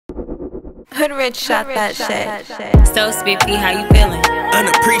When Rich shot that shit. So Spiffie, how you feeling?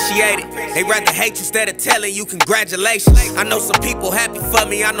 Unappreciated. They rather hate you instead of telling you congratulations. I know some people happy for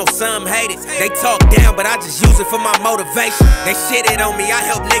me, I know some hate it. They talk down, but I just use it for my motivation. They shitted on me, I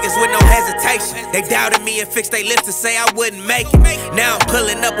help niggas with no hesitation. They doubted me and fixed their lips to say I wouldn't make it. Now I'm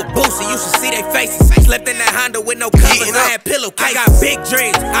pulling up with Boosie, you should see their faces. Slept in that Honda with no covers, I had pillowcases. I got big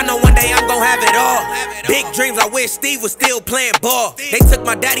dreams, I know one day I'm gon' have it all. Big dreams, I wish Steve was still playing ball. They took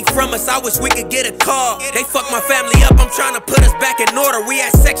my daddy from us, I wish we could get a call. They fucked my family up, I'm trying to put us back in order. We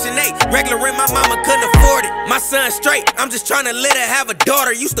at Section 8, regular rent, my mama couldn't afford it. My son straight, I'm just trying to let her have a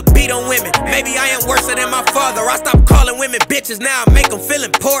daughter. Used to beat on women, maybe I am worse than my father. I stopped calling women bitches, now I make them feel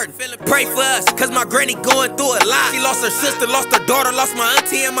important. Pray for us, cause my granny going through a lot. She lost her sister, lost her daughter, lost my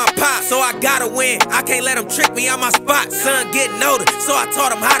auntie and my pop. So I gotta win, I can't let them trick me on my spot. Son getting older, so I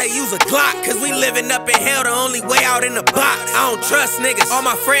taught him how to use a Glock. Cause we living up in hell, the only way out in the box. I don't trust niggas, all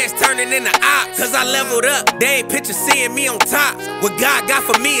my friends turning into ops. Cause I leveled up, they ain't picture seeing me on top. What God got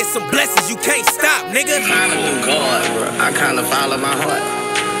for me is some blessings you can't stop, nigga. I kinda do God, bro. I kinda follow my heart.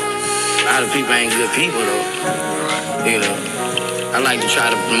 A lot of people ain't good people though. You know, I like to try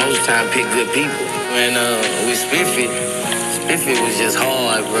to most time pick good people. When with Spiffie was just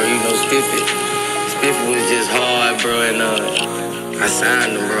hard, bro. You know, Spiffie was just hard, bro. And I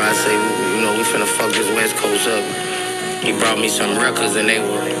signed him, bro. I say, you know, we finna fuck this West Coast up. He brought me some records and they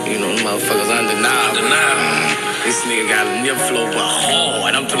were, you know, motherfuckers undeniable. This nigga got a nip flow but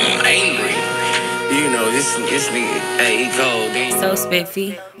hard. I'm talking angry. You know, this nigga, hey, he cold, dude. So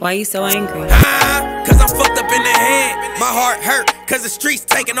Spiffie, why you so angry? Cause I'm fucked up in the head. My heart hurt, cause the streets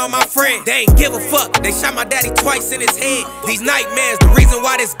taking on my friend. They ain't give a fuck, they shot my daddy twice in his head. These nightmares, the reason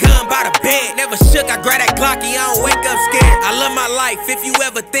why this gun by the bed. Never shook, I grab that Glocky, I don't wake up scared. I love my life, if you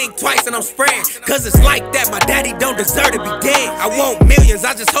ever think twice and I'm spraying. Cause it's like that, my daddy don't deserve to be dead. I want millions,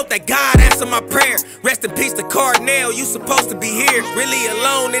 I just hope that God answer my prayer. Rest in peace to Cardinal, you supposed to be here. Really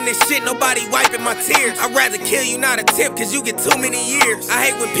alone in this shit, nobody wiping my tears. I'd rather kill you, not a tip, cause you get too many years. I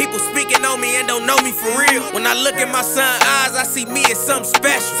hate when people speaking on me and don't know me for real. When I look in my son's eyes, I see me as something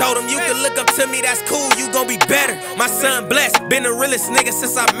special. Told him you can look up to me, that's cool, you gon' be better. My son blessed, been the realest nigga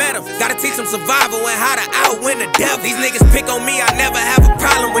since I met him. Gotta teach him survival and how to outwin the devil. These niggas pick on me, I never have a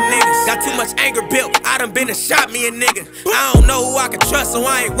problem with niggas. Got too much anger built, I done been to shot me a nigga. I don't know who I can trust, so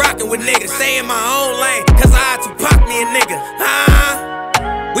I ain't rockin' with niggas. Stay in my own lane, cause I had to Tupac me a nigga.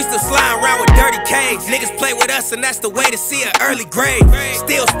 We still sliding around with dirty caves. Niggas play with us and that's the way to see an early grave.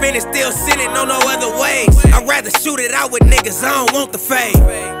 Still spinning, still sinning, no other ways. I'd rather shoot it out with niggas, I don't want the fade.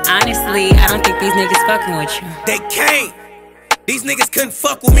 Honestly, I don't think these niggas fucking with you. They can't. These niggas couldn't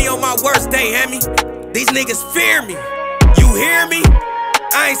fuck with me on my worst day, Hemi. These niggas fear me. You hear me?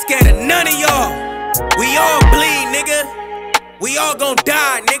 I ain't scared of none of y'all. We all bleed, nigga. We all gon'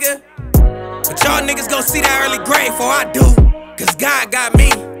 die, nigga. But y'all niggas gon' see that early grave before I do. Cause God got me.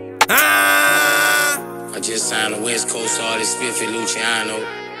 I just signed a West Coast artist, Spiffie Luciano.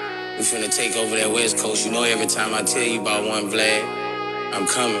 We finna take over that West Coast. You know every time I tell you about one, Vlad, I'm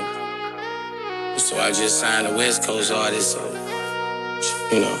coming. So I just signed a West Coast artist, so,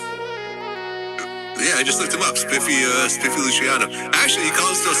 you know. Yeah, I just looked him up, Spiffie Luciano. Actually, he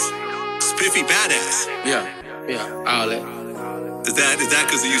calls us Spiffie Badass. Yeah, all that. Is that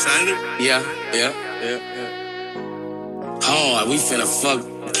because you signed him? Yeah. Hard, we finna fuck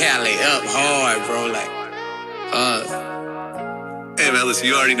Cali up hard, bro, like, Hey man, listen,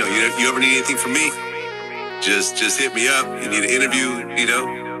 you already know, you ever need anything from me, just hit me up. You need an interview, you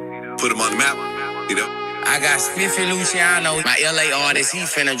know, put him on the map, you know. I got Spiffie Luciano, my LA artist, he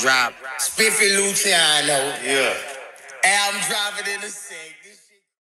finna drop Spiffie Luciano. Yeah. Album dropping in the sing.